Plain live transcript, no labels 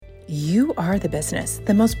You are the business.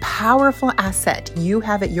 The most powerful asset you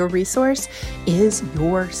have at your resource is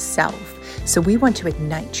yourself. So we want to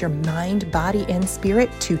ignite your mind, body, and spirit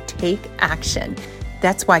to take action.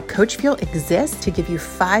 That's why Coach Fuel exists, to give you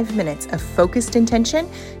 5 minutes of focused intention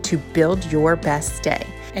to build your best day.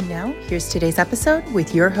 And now, here's today's episode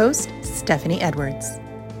with your host, Stephanie Edwards.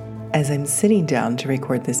 As I'm sitting down to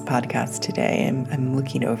record this podcast today, I'm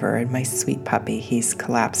looking over at my sweet puppy. He's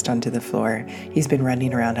collapsed onto the floor. He's been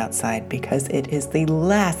running around outside because it is the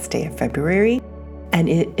last day of February and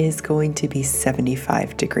it is going to be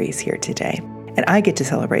 75 degrees here today. And I get to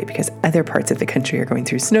celebrate because other parts of the country are going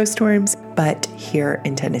through snowstorms. But here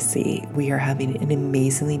in Tennessee, we are having an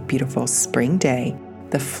amazingly beautiful spring day.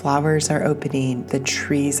 The flowers are opening. The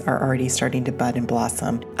trees are already starting to bud and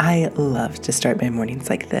blossom. I love to start my mornings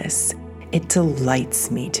like this. It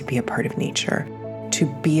delights me to be a part of nature,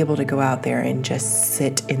 to be able to go out there and just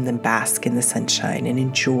sit in the bask in the sunshine and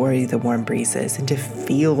enjoy the warm breezes and to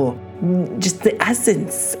feel just the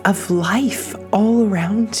essence of life all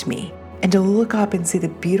around me and to look up and see the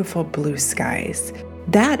beautiful blue skies.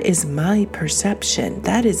 That is my perception.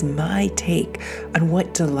 That is my take on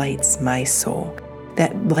what delights my soul.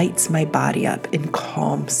 That lights my body up and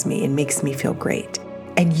calms me and makes me feel great.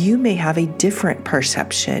 And you may have a different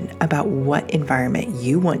perception about what environment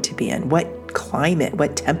you want to be in, what climate,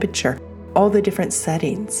 what temperature, all the different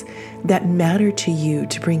settings that matter to you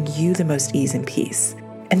to bring you the most ease and peace.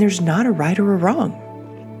 And there's not a right or a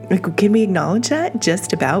wrong. Like, can we acknowledge that?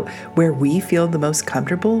 Just about where we feel the most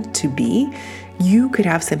comfortable to be, you could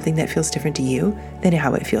have something that feels different to you than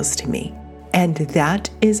how it feels to me. And that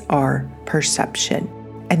is our perception.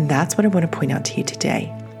 And that's what I want to point out to you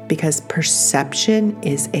today, because perception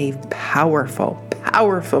is a powerful,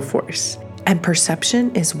 powerful force. And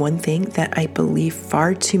perception is one thing that I believe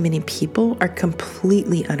far too many people are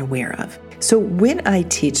completely unaware of. So when I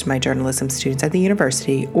teach my journalism students at the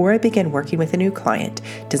university, or I begin working with a new client,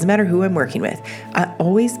 doesn't matter who I'm working with, I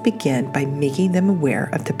always begin by making them aware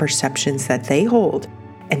of the perceptions that they hold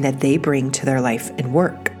and that they bring to their life and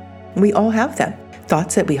work. We all have them,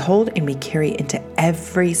 thoughts that we hold and we carry into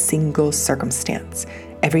every single circumstance,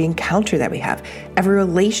 every encounter that we have, every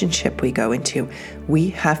relationship we go into.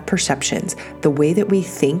 We have perceptions, the way that we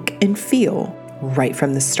think and feel right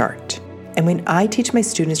from the start. And when I teach my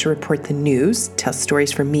students to report the news, tell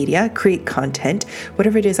stories for media, create content,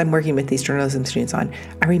 whatever it is I'm working with these journalism students on,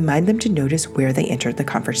 I remind them to notice where they entered the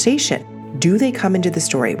conversation. Do they come into the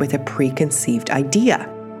story with a preconceived idea?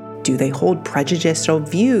 Do they hold prejudicial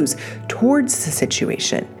views towards the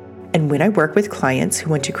situation? And when I work with clients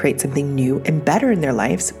who want to create something new and better in their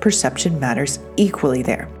lives, perception matters equally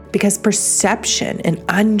there. Because perception and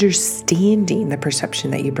understanding the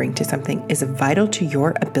perception that you bring to something is vital to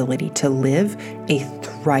your ability to live a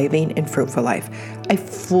thriving and fruitful life. I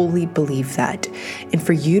fully believe that. And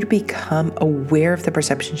for you to become aware of the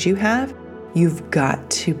perceptions you have, you've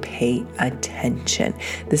got to pay attention.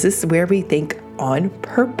 This is where we think on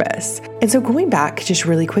purpose. And so going back just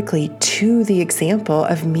really quickly to the example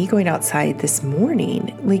of me going outside this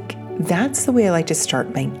morning, that's the way I like to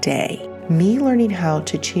start my day. Me learning how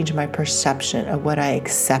to change my perception of what I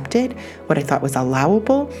accepted, what I thought was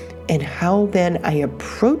allowable, and how then I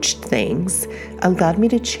approached things allowed me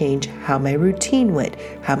to change how my routine went,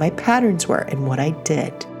 how my patterns were, and what I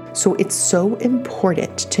did. So it's so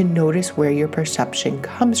important to notice where your perception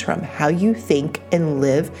comes from. How you think and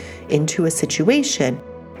live into a situation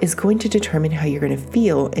is going to determine how you're going to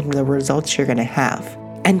feel and the results you're going to have.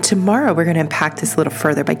 And tomorrow we're going to unpack this a little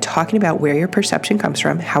further by talking about where your perception comes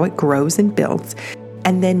from, how it grows and builds,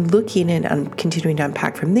 and then looking and continuing to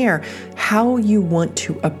unpack from there how you want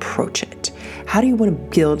to approach it. How do you want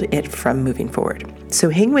to build it from moving forward? So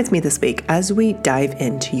hang with me this week as we dive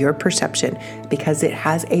into your perception, because it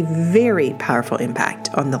has a very powerful impact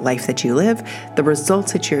on the life that you live, the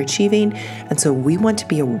results that you're achieving. And so we want to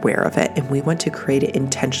be aware of it and we want to create it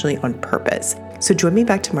intentionally on purpose. So join me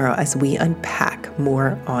back tomorrow as we unpack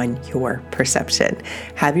more on your perception.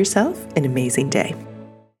 Have yourself an amazing day.